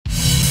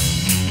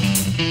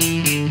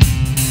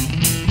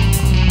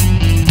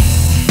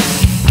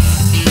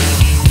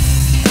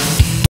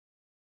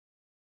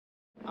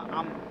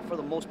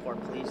most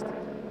part, pleased.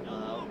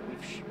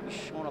 We've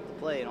shown up to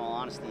play, in all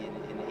honesty,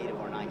 in 8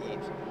 of our 9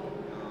 games.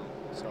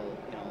 So,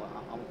 you know,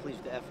 I'm pleased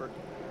with the effort.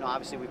 You know,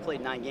 obviously, we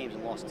played 9 games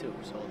and lost 2,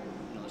 so,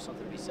 you know, there's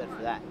something to be said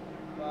for that.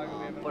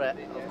 But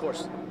of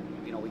course,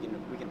 you know, we can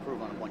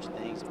improve on a bunch of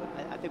things. But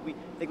I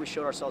think we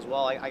showed ourselves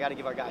well. I got to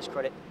give our guys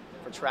credit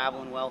for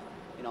traveling well.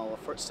 You know,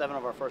 7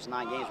 of our first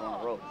 9 games were on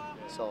the road.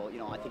 So, you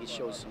know, I think it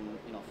shows some,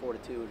 you know,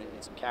 fortitude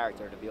and some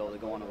character to be able to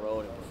go on the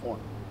road and perform.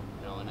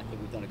 You know, and I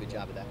think we've done a good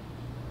job of that.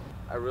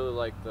 I really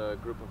like the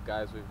group of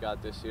guys we've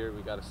got this year.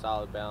 We've got a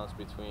solid balance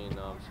between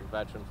some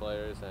veteran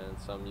players and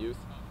some youth.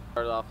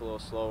 Started off a little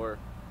slower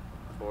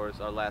for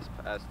our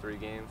past 3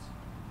 games.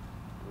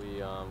 We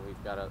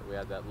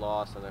had that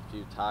loss and a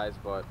few ties,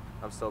 but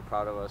I'm still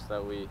proud of us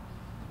that we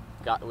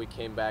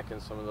came back in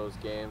some of those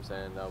games,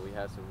 and we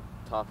had some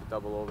tough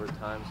double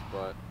overtimes.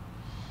 But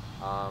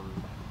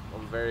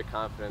I'm very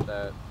confident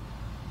that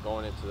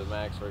going into the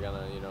MAACs, we're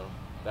gonna, you know,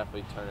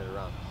 definitely turn it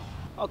around.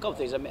 Oh, a couple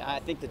things. I mean, I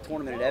think the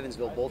tournament at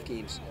Evansville, both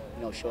games,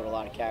 you know, showed a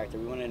lot of character.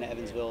 We went into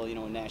Evansville, you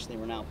know, a nationally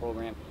renowned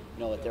program,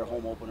 you know, at their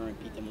home opener and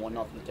beat them 1-0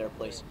 at their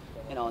place.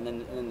 You know, and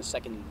then the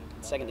second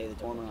day of the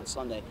tournament on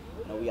Sunday,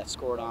 you know, we got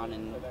scored on,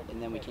 and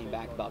then we came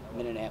back about a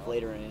minute and a half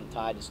later and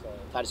tied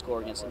to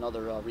score against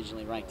another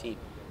regionally ranked team.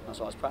 You know,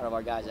 so I was proud of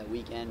our guys that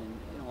weekend, and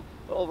you know,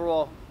 but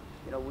overall,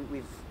 you know,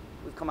 we've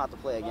come out to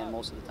play again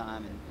most of the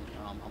time, and you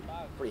know,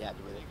 I'm pretty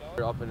happy with it.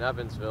 We were up in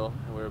Evansville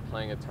and we were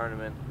playing a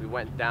tournament. We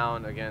went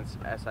down against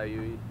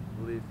SIU, I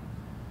believe,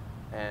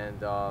 and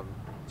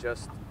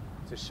just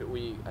to show,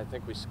 I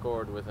think we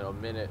scored within a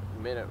minute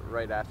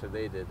right after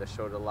they did. That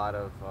showed a lot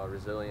of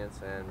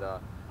resilience, and I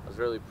was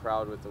really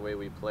proud with the way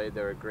we played.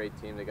 They were a great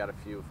team. They got a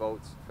few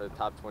votes for the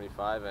top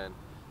 25, and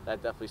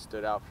that definitely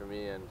stood out for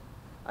me. And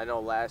I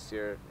know last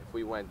year, if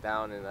we went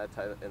down in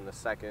the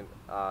second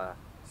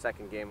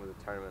game of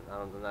the tournament,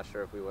 I'm not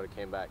sure if we would have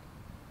came back.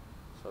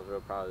 So I was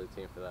real proud of the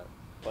team for that.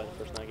 By the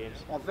first 9 games?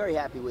 Well, I'm very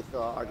happy with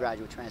our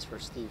graduate transfer,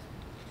 Steve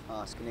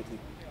Skanicki.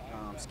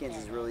 Skins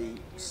has really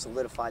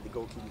solidified the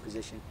goalkeeping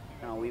position.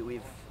 You know, we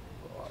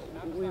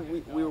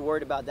were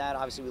worried about that.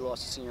 Obviously, we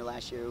lost a senior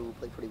last year who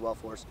played pretty well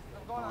for us.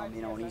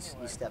 You know, and he's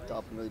stepped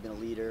up and really been a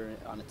leader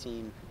on the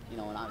team. You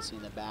know, and obviously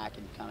in the back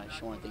and kind of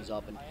shoring things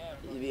up. And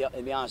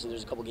to be honest,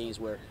 there's a couple games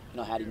where, you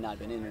know, had he not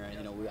been in there,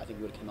 you know, I think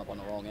we would have come up on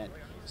the wrong end.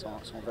 So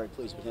I'm very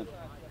pleased with him.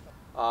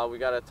 We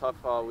got a tough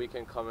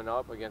weekend coming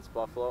up against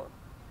Buffalo,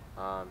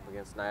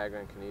 against Niagara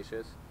and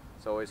Canisius.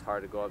 It's always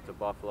hard to go up to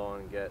Buffalo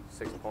and get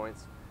 6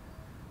 points.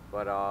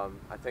 But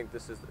I think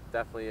this is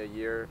definitely a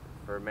year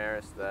for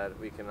Marist that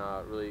we can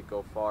really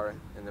go far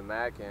in the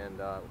MAAC, and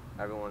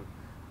everyone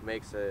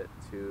makes it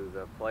to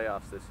the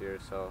playoffs this year.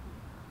 So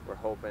we're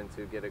hoping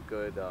to get a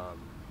good,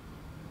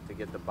 to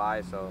get the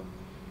bye. So,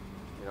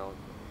 you know,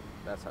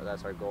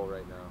 that's our goal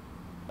right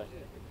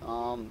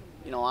now.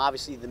 You know,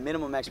 obviously the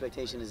minimum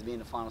expectation is being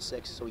the final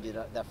 6, so we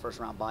get that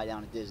first round bye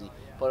down at Disney.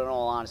 But in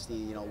all honesty,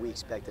 you know, we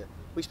expect to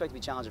be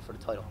challenging for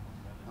the title.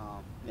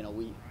 You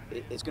know,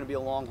 it's going to be a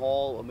long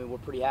haul. I mean, we're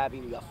pretty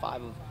happy. We got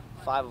 5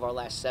 of our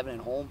last 7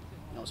 at home.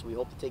 You know, so we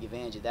hope to take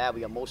advantage of that.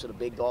 We got most of the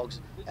big dogs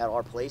at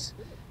our place.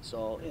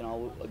 So, you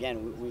know,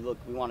 again, we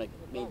want to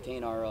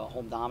maintain our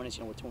home dominance.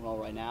 You know, we're 2-0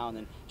 right now, and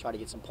then try to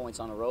get some points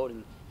on the road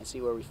and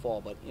see where we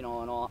fall. But, you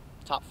know, in all,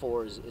 top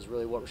 4 is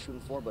really what we're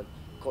shooting for. But,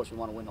 of course, we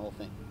want to win the whole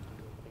thing.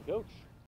 Coach.